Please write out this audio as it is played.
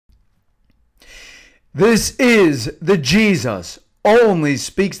This is the Jesus Only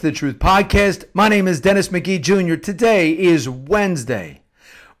Speaks the Truth podcast. My name is Dennis McGee Jr. Today is Wednesday,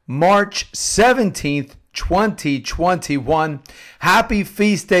 March 17th, 2021. Happy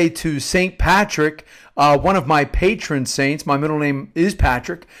feast day to St. Patrick, one of my patron saints. My middle name is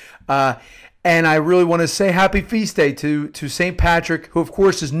Patrick. And I really want to say happy feast day to St. Patrick, who of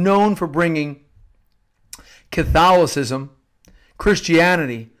course is known for bringing Catholicism,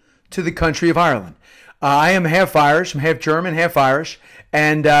 Christianity to the country of Ireland. I am half Irish, I'm half German, half Irish,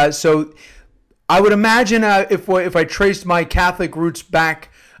 and so I would imagine if I traced my Catholic roots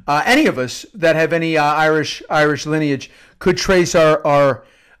back, any of us that have any Irish lineage could trace our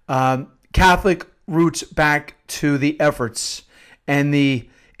Catholic roots back to the efforts and the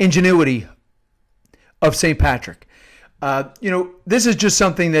ingenuity of St. Patrick. This is just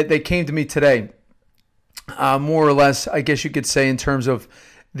something that came to me today, more or less, I guess you could say, in terms of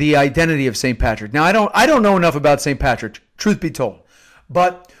the identity of St. Patrick. Now, I don't know enough about St. Patrick, truth be told.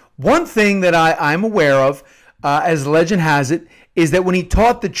 But one thing that I'm aware of, as legend has it, is that when he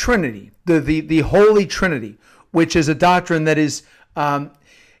taught the Trinity, the Holy Trinity, which is a doctrine that is,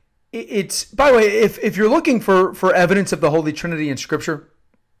 it's, by the way, if you're looking for evidence of the Holy Trinity in Scripture,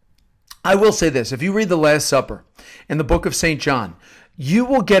 I will say this. If you read the Last Supper in the book of St. John, you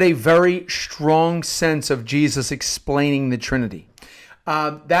will get a very strong sense of Jesus explaining the Trinity.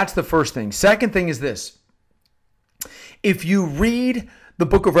 That's the first thing. Second thing is this. If you read the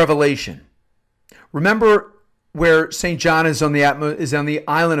book of Revelation, remember where St. John is on the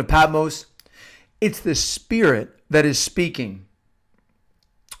island of Patmos? It's the Spirit that is speaking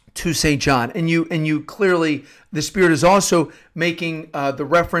to St. John. And you clearly, the Spirit is also making the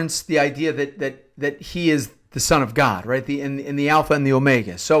reference, the idea that he is the Son of God, right? In the Alpha and the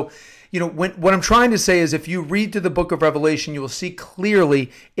Omega. So, what I'm trying to say is if you read through the book of Revelation, you will see clearly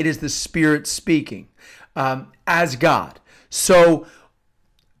it is the Spirit speaking as God. So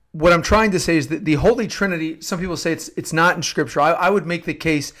what I'm trying to say is that the Holy Trinity, some people say it's not in Scripture. I would make the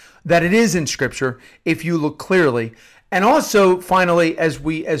case that it is in Scripture if you look clearly. And also, finally,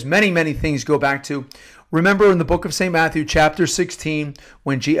 as many things go back to, remember in the book of St. Matthew, chapter 16,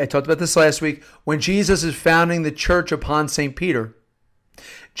 I talked about this last week, when Jesus is founding the church upon St. Peter,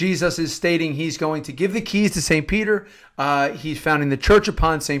 Jesus is stating he's going to give the keys to St. Peter. He's founding the church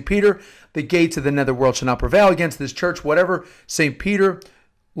upon St. Peter. The gates of the netherworld shall not prevail against this church. Whatever St. Peter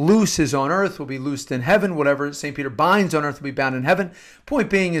looses on earth will be loosed in heaven. Whatever St. Peter binds on earth will be bound in heaven. Point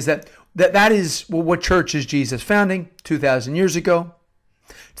being is that is, well, what church is Jesus founding 2,000 years ago?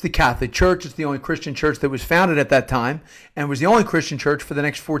 It's the Catholic Church. It's the only Christian church that was founded at that time and was the only Christian church for the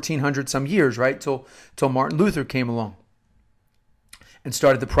next 1,400 some years, right? Till Martin Luther came along and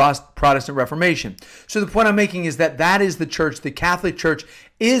started the Protestant Reformation. So the point I'm making is that is the church. The Catholic Church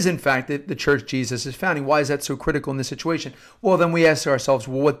is, in fact, the church Jesus is founding. Why is that so critical in this situation? Well, then we ask ourselves,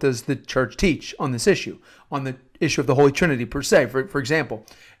 well, what does the church teach on this issue, on the issue of the Holy Trinity per se, for example?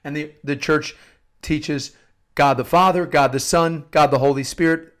 And the church teaches God the Father, God the Son, God the Holy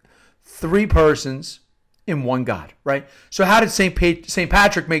Spirit, three persons in one God, right? So how did St.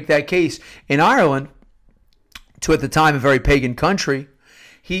 Patrick make that case in Ireland, to at the time a very pagan country?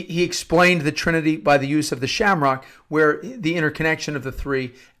 He explained the Trinity by the use of the shamrock, where the interconnection of the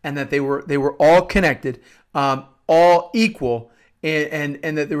three, and that they were all connected, all equal,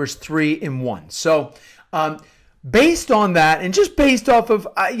 and that there was three in one. So based on that, and just based off of,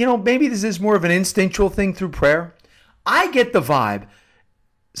 maybe this is more of an instinctual thing through prayer, I get the vibe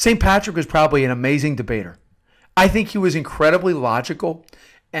St. Patrick was probably an amazing debater. I think he was incredibly logical.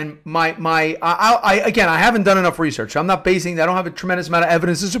 And I haven't done enough research. I'm not I don't have a tremendous amount of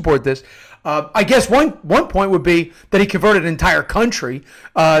evidence to support this. I guess one point would be that he converted an entire country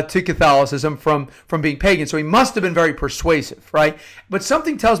to Catholicism from being pagan. So he must have been very persuasive, right? But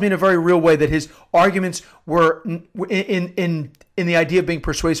something tells me in a very real way that his arguments were in the idea of being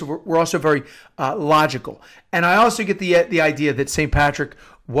persuasive were also very logical. And I also get the idea that St. Patrick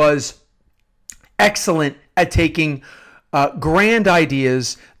was excellent at taking grand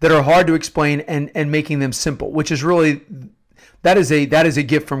ideas that are hard to explain and making them simple, which is really, that is a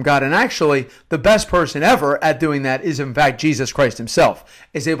gift from God. And actually, the best person ever at doing that is, in fact, Jesus Christ himself,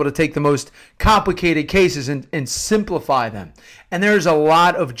 is able to take the most complicated cases and simplify them. And there's a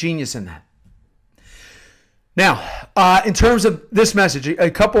lot of genius in that. Now, in terms of this message, a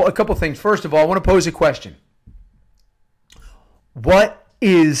couple things. First of all, I want to pose a question. What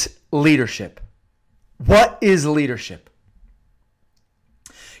is leadership? What is leadership?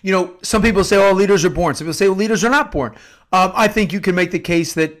 Some people say, oh, leaders are born. Some people say, well, leaders are not born. I think you can make the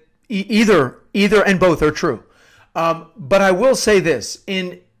case that either and both are true. But I will say this.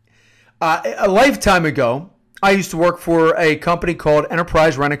 A lifetime ago, I used to work for a company called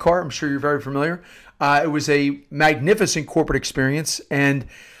Enterprise Rent-A-Car. I'm sure you're very familiar. It was a magnificent corporate experience, and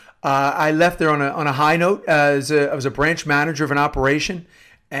I left there on a high note. I was a branch manager of an operation,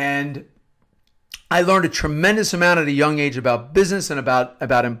 and I learned a tremendous amount at a young age about business and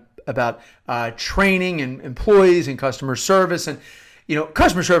about training and employees and customer service. And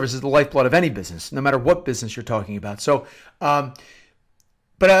customer service is the lifeblood of any business, no matter what business you're talking about. So,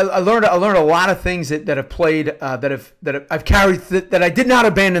 but I learned a lot of things that have played that I've carried, that I did not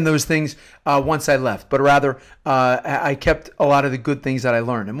abandon those things once I left, but rather I kept a lot of the good things that I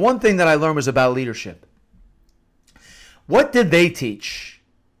learned. And one thing that I learned was about leadership. What did they teach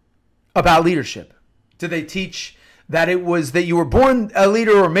about leadership? Did they teach that it was that you were born a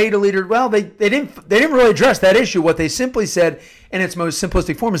leader or made a leader? Well, they didn't really address that issue. What they simply said in its most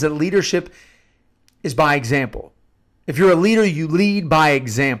simplistic form is that leadership is by example. If you're a leader, you lead by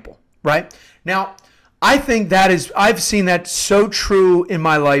example, right? Now, I think I've seen that so true in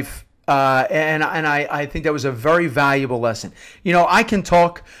my life, and I think that was a very valuable lesson. I can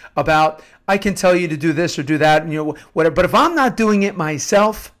tell you to do this or do that, whatever. But if I'm not doing it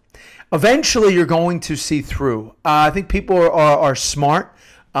myself, eventually you're going to see through. I think people are smart.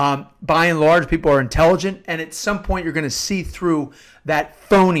 By and large, people are intelligent, and at some point you're going to see through that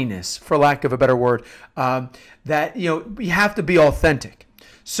phoniness, for lack of a better word, that you have to be authentic.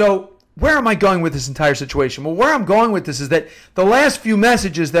 So where am I going with this entire situation? Well, where I'm going with this is that the last few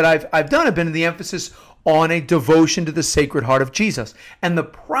messages that I've done have been the emphasis on a devotion to the Sacred Heart of Jesus and the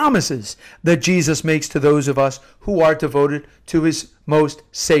promises that Jesus makes to those of us who are devoted to his most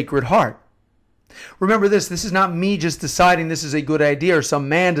sacred heart. Remember this is not me just deciding this is a good idea or some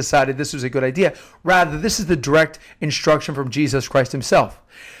man decided this was a good idea. Rather, this is the direct instruction from Jesus Christ himself.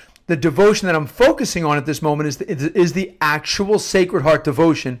 The devotion that I'm focusing on at this moment is the actual Sacred Heart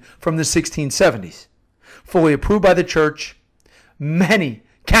devotion from the 1670s. Fully approved by the church.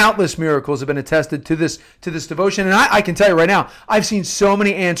 Countless miracles have been attested to this devotion. And I can tell you right now, I've seen so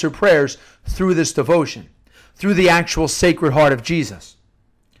many answered prayers through this devotion, through the actual Sacred Heart of Jesus.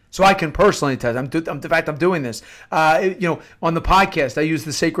 So I can personally attest. In fact, I'm doing this. On the podcast, I use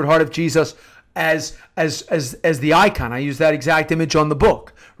the Sacred Heart of Jesus as the icon. I use that exact image on the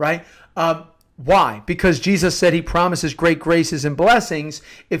book, right? Why? Because Jesus said he promises great graces and blessings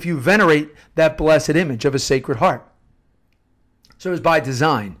if you venerate that blessed image of a Sacred Heart. So it's by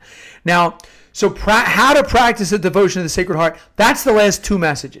design. Now, how to practice a devotion to the Sacred Heart, that's the last two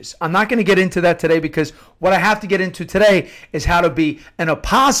messages. I'm not going to get into that today because what I have to get into today is how to be an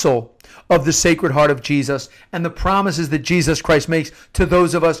apostle of the Sacred Heart of Jesus and the promises that Jesus Christ makes to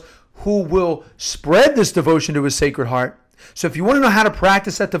those of us who will spread this devotion to his Sacred Heart. So if you want to know how to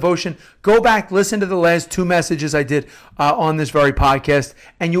practice that devotion, go back, listen to the last two messages I did on this very podcast,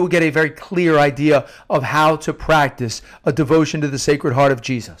 and you will get a very clear idea of how to practice a devotion to the Sacred Heart of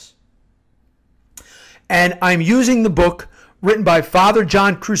Jesus. And I'm using the book written by Father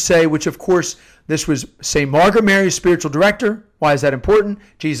John Crusay, which of course, this was St. Margaret Mary's spiritual director. Why is that important?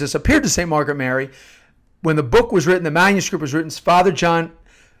 Jesus appeared to St. Margaret Mary. When the book was written, the manuscript was written, Father John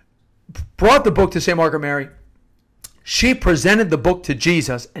brought the book to St. Margaret Mary. She presented the book to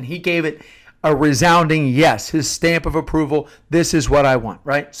Jesus, and he gave it a resounding yes, his stamp of approval. This is what I want,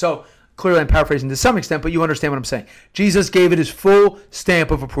 right? So clearly I'm paraphrasing to some extent, but you understand what I'm saying. Jesus gave it his full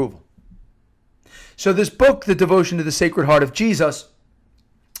stamp of approval. So this book, The Devotion to the Sacred Heart of Jesus,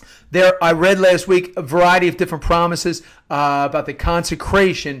 there I read last week a variety of different promises about the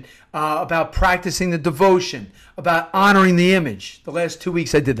consecration, about practicing the devotion, about honoring the image. The last 2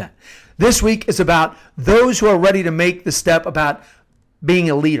 weeks I did that. This week is about those who are ready to make the step about being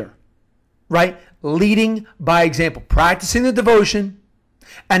a leader, right? Leading by example, practicing the devotion,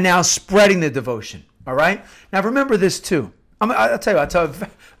 and now spreading the devotion, all right? Now remember this too. I'll tell a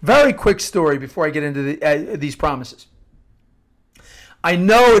very quick story before I get into these promises. I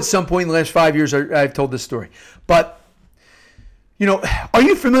know at some point in the last 5 years I've told this story, but are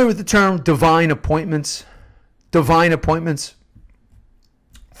you familiar with the term divine appointments? Divine appointments?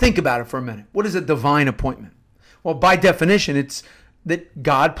 Think about it for a minute. What is a divine appointment? Well, by definition, it's that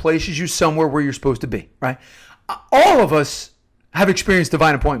God places you somewhere where you're supposed to be, right? All of us have experienced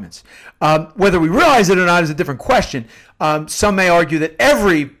divine appointments. Whether we realize it or not is a different question. Some may argue that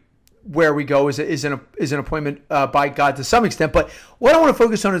everywhere we go is an appointment by God to some extent. But what I want to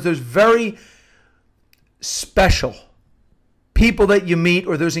focus on is those very special people that you meet,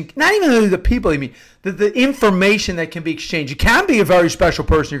 or those, not even the people you meet, the information that can be exchanged. It can be a very special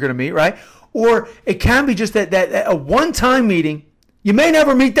person you're going to meet, right? Or it can be just that a one-time meeting. You may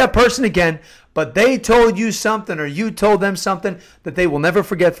never meet that person again, but they told you something or you told them something that they will never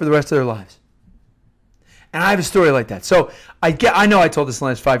forget for the rest of their lives. And I have a story like that. So I know I told this in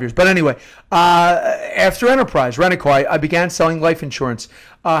the last 5 years. But anyway, after Enterprise, Rent-A-Car, I began selling life insurance.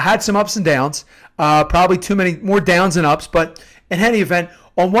 Had some ups and downs, probably too many more downs than ups. But in any event,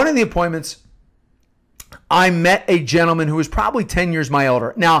 on one of the appointments, I met a gentleman who was probably 10 years my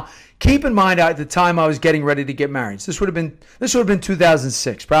elder. Now, keep in mind, at the time I was getting ready to get married. So this would have been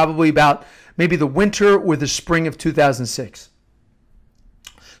 2006, probably about maybe the winter or the spring of 2006.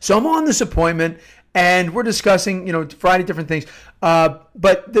 So I'm on this appointment, and we're discussing, a variety of different things. But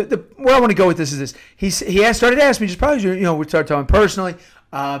where I want to go with this is this. He started to ask me, just probably, we started talking personally.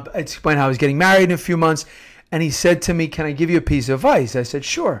 I explained how I was getting married in a few months. And he said to me, "Can I give you a piece of advice?" I said,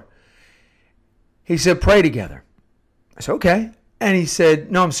 "Sure." He said, "Pray together." I said, "Okay." And he said,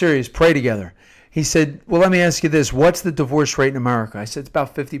 "No, I'm serious. Pray together." He said, "Well, let me ask you this. What's the divorce rate in America?" I said, "It's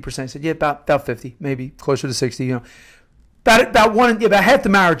about 50%. I said, "Yeah, about 50, maybe closer to 60, About half the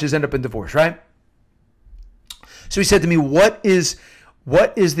marriages end up in divorce, right?" So he said to me, what is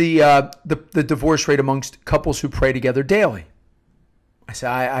the divorce rate amongst couples who pray together daily? I said,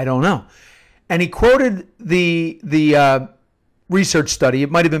 I don't know. And he quoted the research study.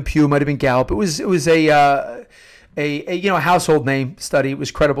 It might have been Pew, might have been Gallup. It was a household name study. It was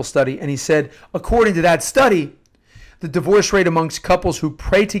a credible study. And he said, according to that study, the divorce rate amongst couples who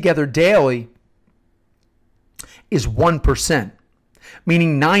pray together daily is 1%,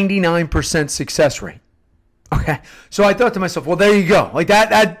 meaning 99% success rate. Okay, so I thought to myself, well, there you go. Like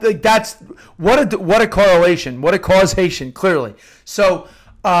that's what a correlation, what a causation, clearly. So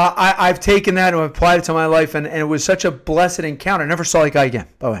I've taken that and applied it to my life, and it was such a blessed encounter. I never saw that guy again.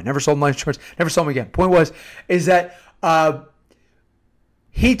 By the way, never sold life insurance, never saw him again. Point is that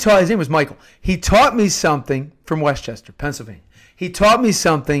his name was Michael. He taught me something from Westchester, Pennsylvania. He taught me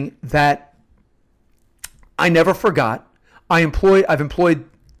something that I never forgot. I've employed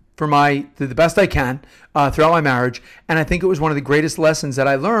for the best I can throughout my marriage, and I think it was one of the greatest lessons that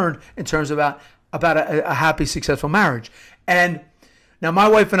I learned in terms of about a happy, successful marriage. And now my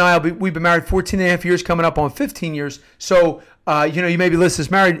wife and I, we've been married 14 and a half years, coming up on 15 years. So you may be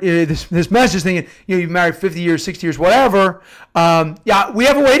listening to this message thinking, you've been married 50 years, 60 years, whatever. We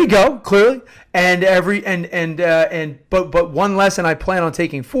have a way to go, clearly. But one lesson I plan on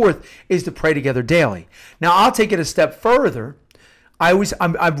taking forth is to pray together daily. Now I'll take it a step further.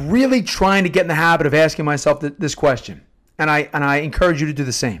 I'm really trying to get in the habit of asking myself this question, and I encourage you to do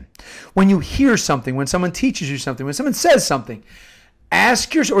the same. When you hear something, when someone teaches you something, when someone says something,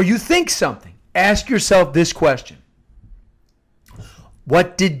 or you think something, ask yourself this question: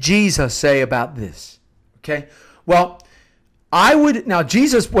 what did Jesus say about this? Okay. Well,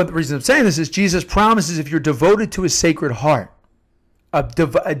 the reason I'm saying this is Jesus promises, if you're devoted to his sacred heart, a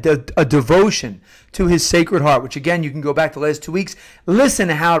devotion to his sacred heart, which again, you can go back to the last 2 weeks, listen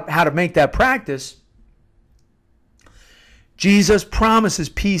to how to make that practice. Jesus promises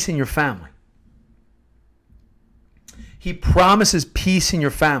peace in your family. He promises peace in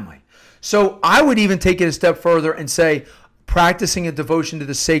your family. So I would even take it a step further and say practicing a devotion to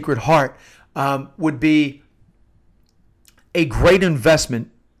the sacred heart would be a great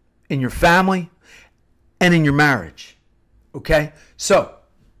investment in your family and in your marriage. Okay? So,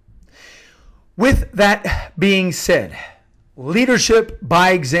 with that being said, leadership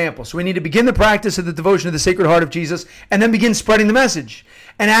by example. So we need to begin the practice of the devotion to the Sacred Heart of Jesus and then begin spreading the message.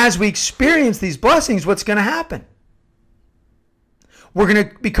 And as we experience these blessings, what's going to happen? We're going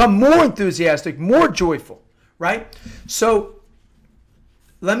to become more enthusiastic, more joyful, right? So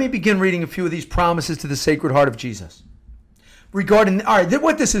let me begin reading a few of these promises to the Sacred Heart of Jesus.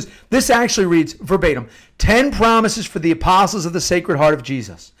 What this is, this actually reads verbatim, 10 promises for the apostles of the Sacred Heart of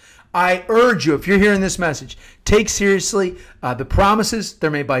Jesus. I urge you, if you're hearing this message, take seriously the promises. They're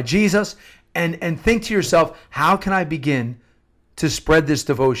made by Jesus, and think to yourself, how can I begin to spread this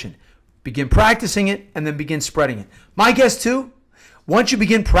devotion? Begin practicing it and then begin spreading it. My guess too, once you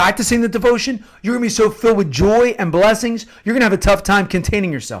begin practicing the devotion, you're going to be so filled with joy and blessings, you're going to have a tough time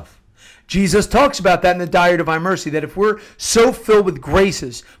containing yourself. Jesus talks about that in the Diary of Divine Mercy, that if we're so filled with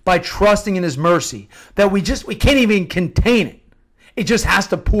graces by trusting in his mercy, that we can't even contain it. It just has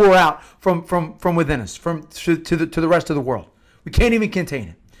to pour out from within us, to the rest of the world. We can't even contain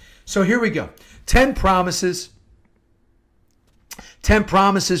it. So here we go. 10 promises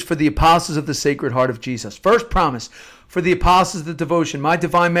for the apostles of the Sacred Heart of Jesus. First promise for the apostles of the devotion. My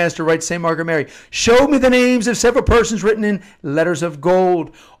divine master, writes St. Margaret Mary, showed me the names of several persons written in letters of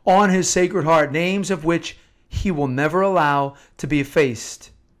gold on his sacred heart, names of which he will never allow to be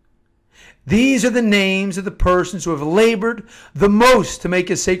effaced. These are the names of the persons who have labored the most to make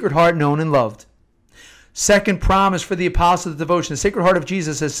his Sacred Heart known and loved. Second promise for the apostles of devotion. The Sacred Heart of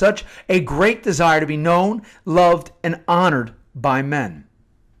Jesus has such a great desire to be known, loved, and honored by men.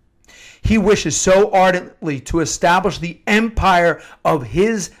 He wishes so ardently to establish the empire of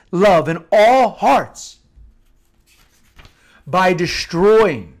his love in all hearts by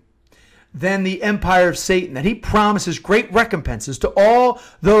destroying then the empire of Satan, that he promises great recompenses to all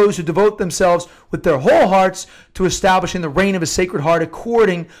those who devote themselves with their whole hearts to establishing the reign of his Sacred Heart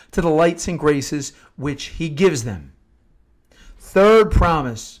according to the lights and graces which he gives them. Third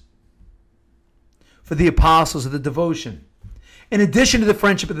promise for the apostles of the devotion. In addition to the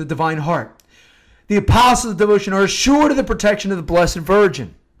friendship of the divine heart, the apostles of devotion are assured of the protection of the Blessed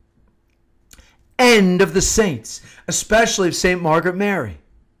Virgin and of the saints, especially of St. Margaret Mary.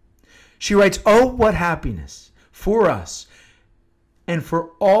 She writes, "Oh, what happiness for us and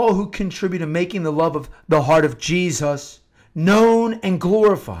for all who contribute to making the love of the heart of Jesus known and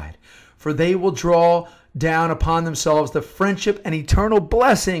glorified, for they will draw down upon themselves the friendship and eternal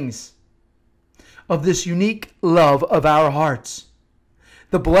blessings of this unique love of our hearts.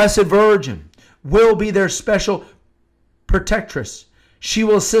 The Blessed Virgin will be their special protectress. She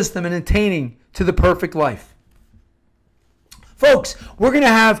will assist them in attaining to the perfect life." Folks, we're going to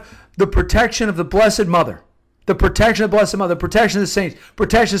have the protection of the Blessed Mother, the protection of the Blessed Mother, protection of the saints,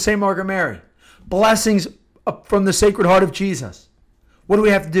 protection of St. Margaret Mary, blessings from the Sacred Heart of Jesus. What do we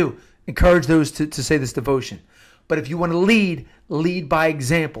have to do? Encourage those to say this devotion. But if you want to lead by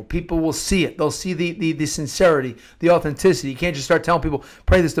example. People will see it. They'll see the sincerity, the authenticity. You can't just start telling people,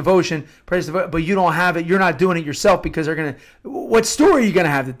 pray this devotion, but you don't have it. You're not doing it yourself because they're going to, what story are you going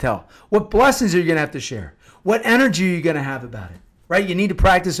to have to tell? What blessings are you going to have to share? What energy are you going to have about it? Right? You need to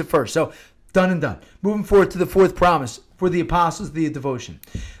practice it first. So, done and done. Moving forward to the fourth promise for the apostles of the devotion.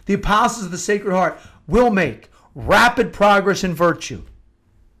 The apostles of the Sacred Heart will make rapid progress in virtue.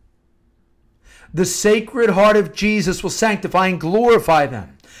 The Sacred Heart of Jesus will sanctify and glorify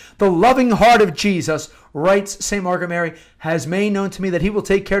them. The loving heart of Jesus, writes St. Margaret Mary, has made known to me that he will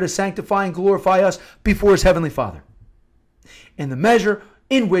take care to sanctify and glorify us before his heavenly Father, in the measure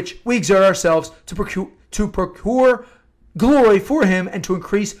in which we exert ourselves to procure glory for him and to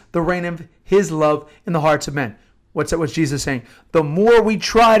increase the reign of his love in the hearts of men. What's Jesus saying? The more we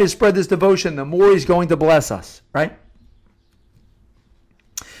try to spread this devotion, the more he's going to bless us, right?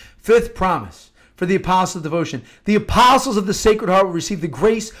 Fifth promise for the apostles of devotion. The apostles of the Sacred Heart will receive the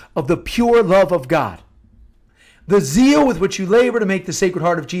grace of the pure love of God. The zeal with which you labor to make the Sacred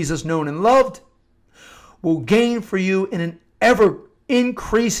Heart of Jesus known and loved will gain for you in an ever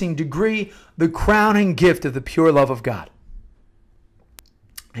increasing degree the crowning gift of the pure love of God.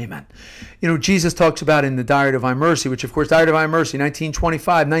 Amen. You know, Jesus talks about in the Diary of Divine Mercy, which of course, Diary of Divine Mercy,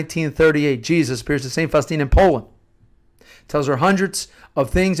 1925, 1938, Jesus appears to St. Faustina in Poland. Tells her hundreds of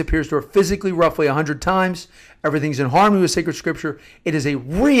things, appears to her physically roughly 100 times. Everything's in harmony with sacred scripture. It is a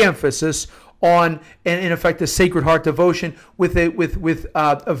re-emphasis on, in effect, the Sacred Heart devotion with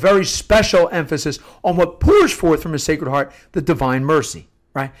a very special emphasis on what pours forth from the Sacred Heart, the Divine Mercy.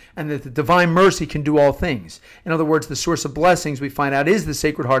 Right? And that the Divine Mercy can do all things. In other words, the source of blessings we find out is the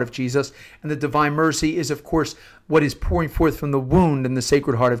Sacred Heart of Jesus, and the Divine Mercy is, of course, what is pouring forth from the wound in the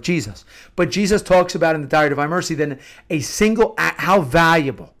Sacred Heart of Jesus. But Jesus talks about in the Diary of Divine Mercy then a single act, how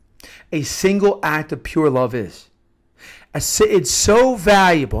valuable a single act of pure love is. It's so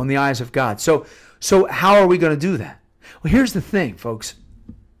valuable in the eyes of God. So how are we going to do that? Well, here's the thing, folks.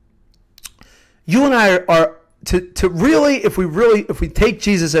 You and I are to really, if we take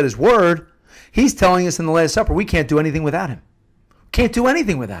Jesus at his word, he's telling us in the Last Supper, we can't do anything without him. Can't do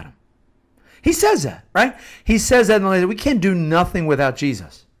anything without him. He says that, right? He says that in the Last Supper. We can't do nothing without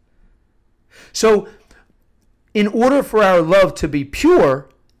Jesus. So, in order for our love to be pure,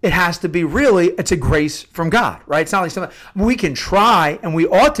 it has to be it's a grace from God, right? It's not like something, we can try, and we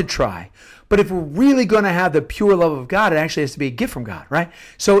ought to try, but if we're really going to have the pure love of God, it actually has to be a gift from God, right?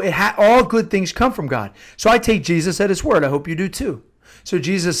 So all good things come from God. So I take Jesus at his word. I hope you do too. So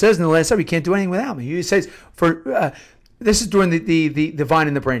Jesus says in the Last Supper, you can't do anything without me. He says, this is during the vine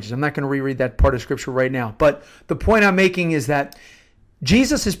and the branches. I'm not going to reread that part of scripture right now. But the point I'm making is that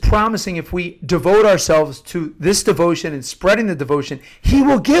Jesus is promising if we devote ourselves to this devotion and spreading the devotion, he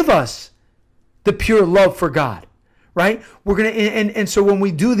will give us the pure love for God. Right? We're gonna and so when we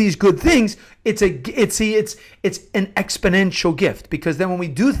do these good things, it's an exponential gift, because then when we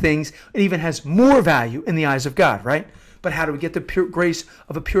do things, it even has more value in the eyes of God, right? But how do we get the pure grace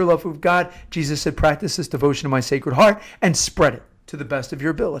of a pure love of God? Jesus said, practice this devotion to my Sacred Heart and spread it to the best of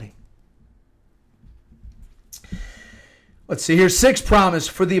your ability. Let's see here. Sixth promise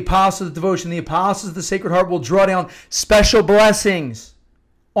for the apostles of devotion. The apostles of the Sacred Heart will draw down special blessings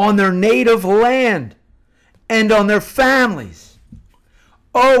on their native land and on their families.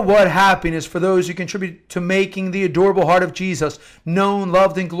 Oh, what happiness for those who contribute to making the adorable heart of Jesus known,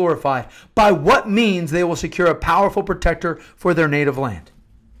 loved, and glorified. By what means they will secure a powerful protector for their native land.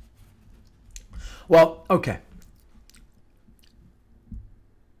 Well, okay.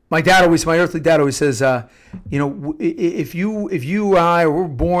 My earthly dad always says, if you and I were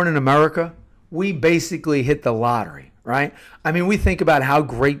born in America, we basically hit the lottery, right? I mean, we think about how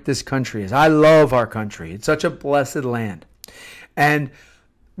great this country is. I love our country. It's such a blessed land. And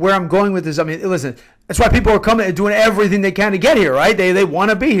where I'm going with this, I mean, listen, that's why people are coming and doing everything they can to get here, right? They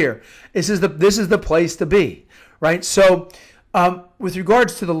want to be here. This is the place to be, right? So, with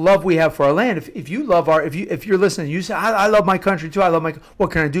regards to the love we have for our land, if you're listening, you say, I love my country too.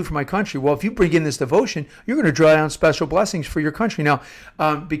 What can I do for my country? Well, if you begin this devotion, you're going to draw down special blessings for your country. Now,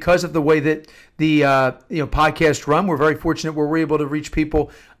 because of the way that the podcasts run, we're very fortunate where we're able to reach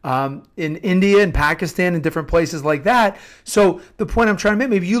people in India and Pakistan and different places like that. So the point I'm trying to make,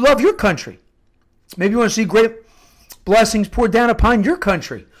 maybe you love your country. Maybe you want to see great blessings poured down upon your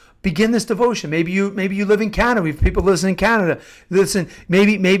country. Begin this devotion. Maybe you live in Canada. We have people listen in Canada. Listen,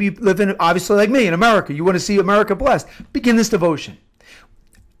 maybe you live in, obviously like me, in America. You want to see America blessed. Begin this devotion.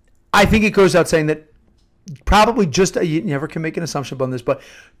 I think it goes out saying that probably you never can make an assumption on this, but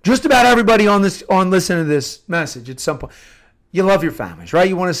just about everybody on listening to this message at some point, you love your families, right?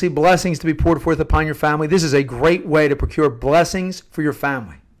 You want to see blessings to be poured forth upon your family. This is a great way to procure blessings for your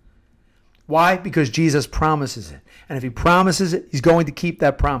family. Why? Because Jesus promises it. And if he promises it, he's going to keep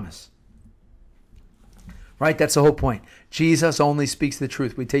that promise. Right? That's the whole point. Jesus only speaks the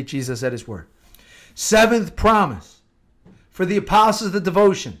truth. We take Jesus at his word. Seventh promise for the apostles of the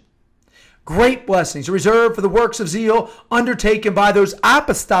devotion. Great blessings reserved for the works of zeal undertaken by those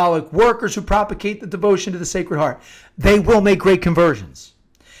apostolic workers who propagate the devotion to the Sacred Heart. They will make great conversions.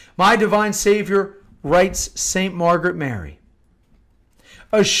 My divine Savior, writes St. Margaret Mary,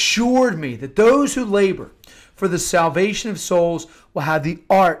 assured me that those who labor for the salvation of souls will have the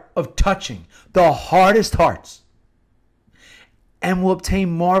art of touching the hardest hearts and will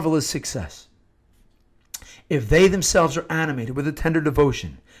obtain marvelous success if they themselves are animated with a tender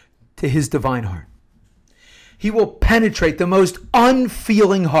devotion to his divine heart. He will penetrate the most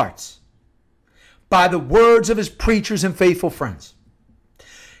unfeeling hearts by the words of his preachers and faithful friends.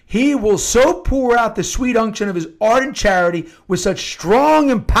 He will so pour out the sweet unction of his ardent charity with such strong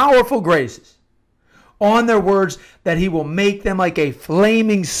and powerful graces on their words that he will make them like a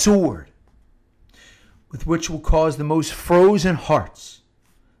flaming sword, with which will cause the most frozen hearts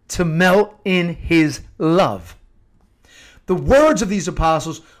to melt in his love. The words of these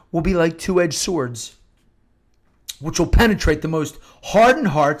apostles will be like two-edged swords, which will penetrate the most hardened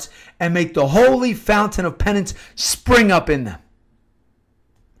hearts and make the holy fountain of penance spring up in them,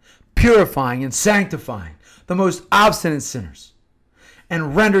 purifying and sanctifying the most obstinate sinners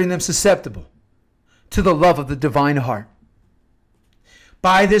and rendering them susceptible to the love of the divine heart.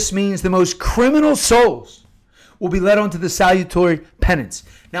 By this means, the most criminal souls will be led on to the salutary penance.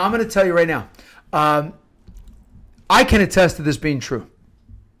 Now, I'm going to tell you right now, I can attest to this being true.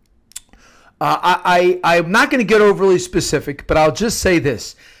 I'm not going to get overly specific, but I'll just say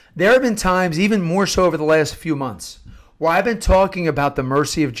this. There have been times, even more so over the last few months, where I've been talking about the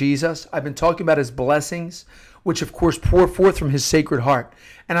mercy of Jesus. I've been talking about his blessings, which of course pour forth from his Sacred Heart.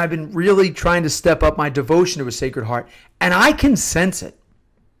 And I've been really trying to step up my devotion to his Sacred Heart. And I can sense it.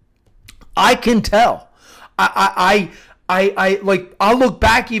 I can tell. I'll look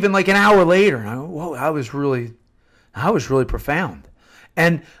back even like an hour later and I go, whoa, that was really profound.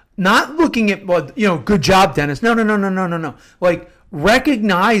 And not looking at, good job, Dennis. No. Like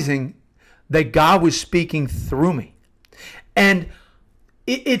recognizing that God was speaking through me. And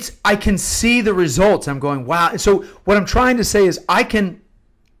I can see the results. I'm going, wow. So what I'm trying to say is I can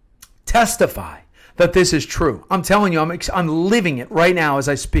testify that this is true. I'm telling you, I'm living it right now as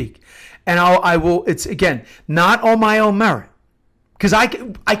I speak. And I will, it's again, not on my own merit. Because I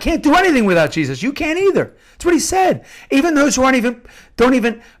can't do anything without Jesus. You can't either. That's what he said. Even those who don't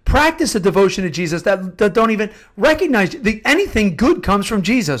even practice a devotion to Jesus, that don't even recognize anything good comes from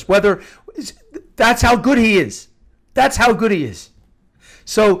Jesus. That's how good he is. That's how good he is.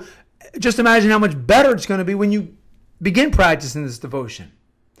 So just imagine how much better it's going to be when you begin practicing this devotion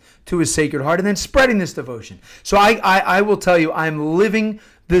to his Sacred Heart and then spreading this devotion. So I will tell you, I'm living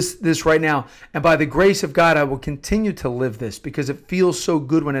this right now. And by the grace of God, I will continue to live this because it feels so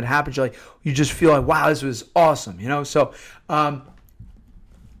good when it happens. You just feel like, wow, this was awesome. So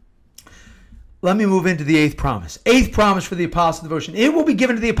let me move into the eighth promise. Eighth promise for the Apostle Devotion. It will be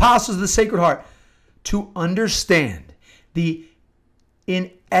given to the apostles of the Sacred Heart to understand the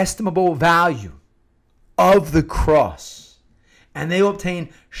inestimable value of the cross, and they will obtain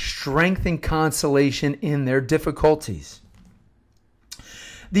strength and consolation in their difficulties.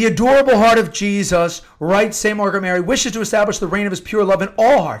 The adorable heart of Jesus, writes St. Margaret Mary, wishes to establish the reign of his pure love in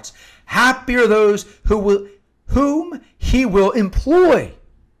all hearts. Happy are those whom he will employ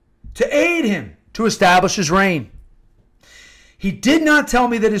to aid him to establish his reign. He did not tell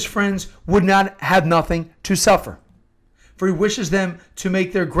me that his friends would not have nothing to suffer, for he wishes them to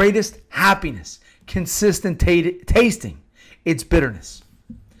make their greatest happiness consist in tasting its bitterness.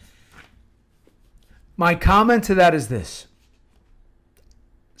 My comment to that is this.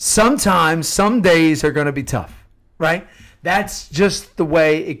 Sometimes, some days are going to be tough, right? That's just the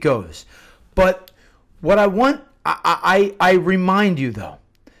way it goes. But what I remind you though,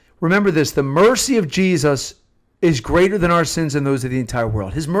 remember this, the mercy of Jesus is greater than our sins and those of the entire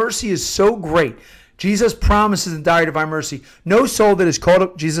world. His mercy is so great. Jesus promises in Diary of Divine Mercy, no soul that is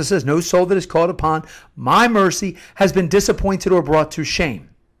called, Jesus says, no soul that is called upon my mercy has been disappointed or brought to shame.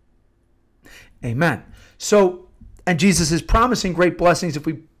 Amen. So, and Jesus is promising great blessings if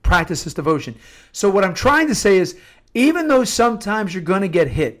we practice this devotion. So what I'm trying to say is, even though sometimes you're going to get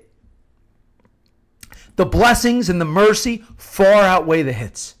hit, the blessings and the mercy far outweigh the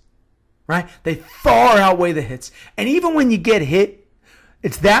hits, right? They far outweigh the hits. And even when you get hit,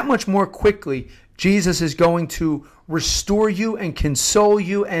 it's that much more quickly Jesus is going to restore you and console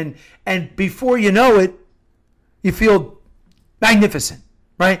you. And before you know it, you feel magnificent,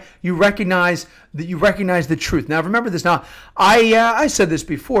 right? You recognize the truth. Now, remember this. Now, I said this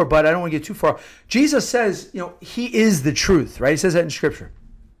before, but I don't want to get too far. Jesus says, he is the truth, right? He says that in Scripture.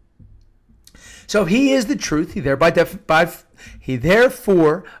 So if he is the truth, he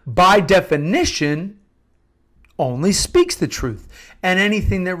therefore, by definition, only speaks the truth. And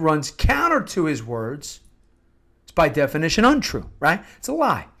anything that runs counter to his words is by definition untrue, right? It's a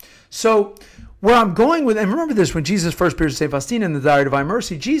lie. So where I'm going with, and remember this, when Jesus first appears to St. Faustina in the Diary of Divine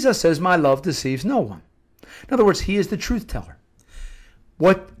Mercy, Jesus says, my love deceives no one. In other words, he is the truth teller.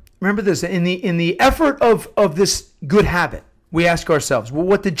 Remember this, in the effort of this good habit, we ask ourselves, well,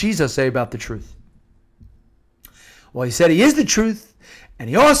 what did Jesus say about the truth? Well, he said he is the truth, and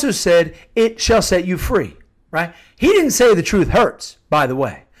he also said it shall set you free, right? He didn't say the truth hurts, by the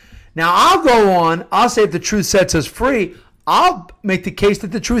way. Now, I'll say if the truth sets us free, I'll make the case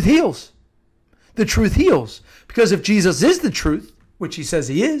that the truth heals. The truth heals. Because if Jesus is the truth, which he says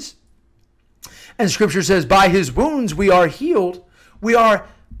he is, and Scripture says by his wounds we are healed, we are,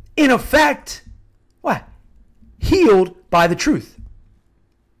 in effect, what? Healed by the truth.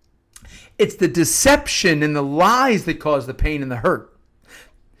 It's the deception and the lies that cause the pain and the hurt.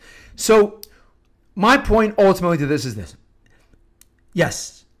 So, my point ultimately to this is this.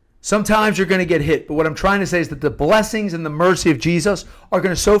 Yes, sometimes you're going to get hit, but what I'm trying to say is that the blessings and the mercy of Jesus are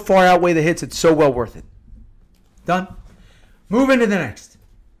going to so far outweigh the hits, it's so well worth it. Done? Moving to the next.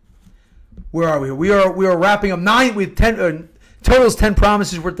 Where are we? We are wrapping up 9. We have 10. Total is 10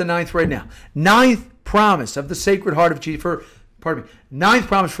 promises. We're at the 9th right now. 9th promise of the Sacred Heart of Jesus. Ninth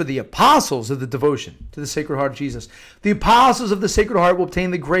promise for the apostles of the devotion to the Sacred Heart of Jesus. The apostles of the Sacred Heart will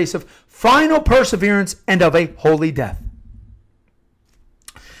obtain the grace of final perseverance and of a holy death.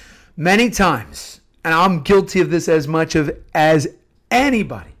 Many times, and I'm guilty of this as much as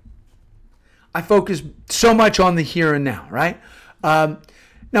anybody, I focus so much on the here and now, right? Now,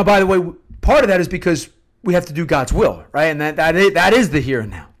 by the way, part of that is because we have to do God's will, right? And that is the here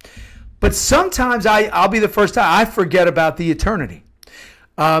and now. But sometimes I'll be the first time I forget about the eternity.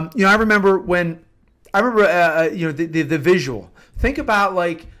 I remember the visual. Think about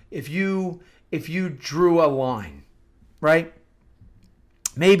like if you drew a line, right?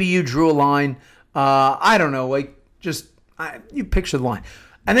 Maybe you drew a line. I don't know, like you picture the line,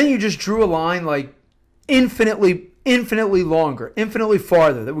 and then you just drew a line like infinitely longer, infinitely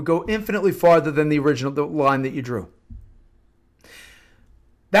farther. That would go infinitely farther than the line that you drew.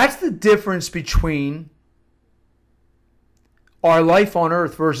 That's the difference between our life on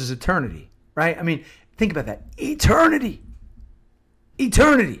earth versus eternity, right? I mean, think about that. Eternity.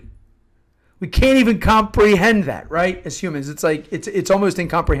 We can't even comprehend that, right? As humans, it's like it's almost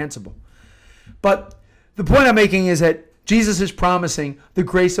incomprehensible. But the point I'm making is that Jesus is promising the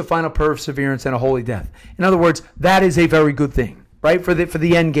grace of final perseverance and a holy death. In other words, that is a very good thing, right? For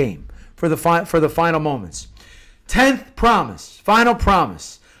the end game, for the final moments. 10th promise, final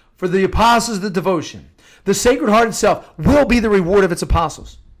promise. For the apostles of the devotion, the Sacred Heart itself will be the reward of its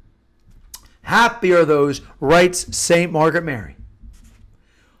apostles. Happy are those, writes St. Margaret Mary,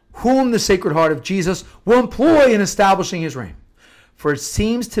 whom the Sacred Heart of Jesus will employ in establishing his reign. For it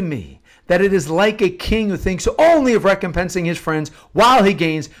seems to me that it is like a king who thinks only of recompensing his friends while he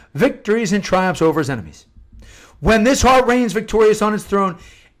gains victories and triumphs over his enemies. When this heart reigns victorious on its throne,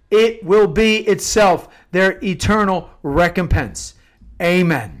 it will be itself their eternal recompense.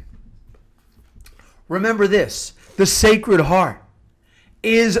 Amen. Remember this, the Sacred Heart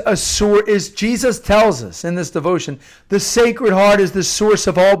is a source, as Jesus tells us in this devotion, the Sacred Heart is the source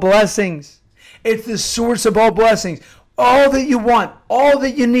of all blessings. It's the source of all blessings. All that you want, all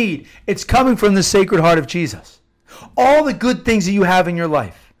that you need, it's coming from the Sacred Heart of Jesus. All the good things that you have in your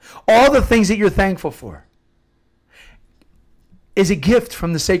life, all the things that you're thankful for, is a gift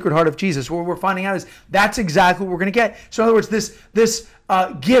from the Sacred Heart of Jesus. What we're finding out is that's exactly what we're going to get. So in other words, this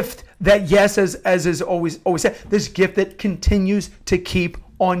gift that, yes, as is always said, this gift that continues to keep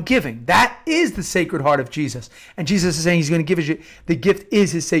on giving. That is the Sacred Heart of Jesus. And Jesus is saying he's going to give you, the gift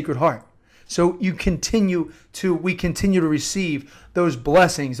is his Sacred Heart. So we continue to receive those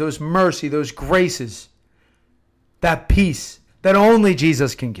blessings, those mercy, those graces, that peace that only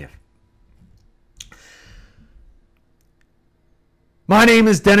Jesus can give. My name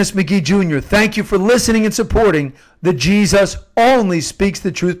is Dennis McGee Jr. Thank you for listening and supporting the Jesus Only Speaks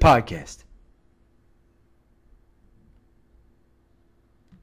the Truth podcast.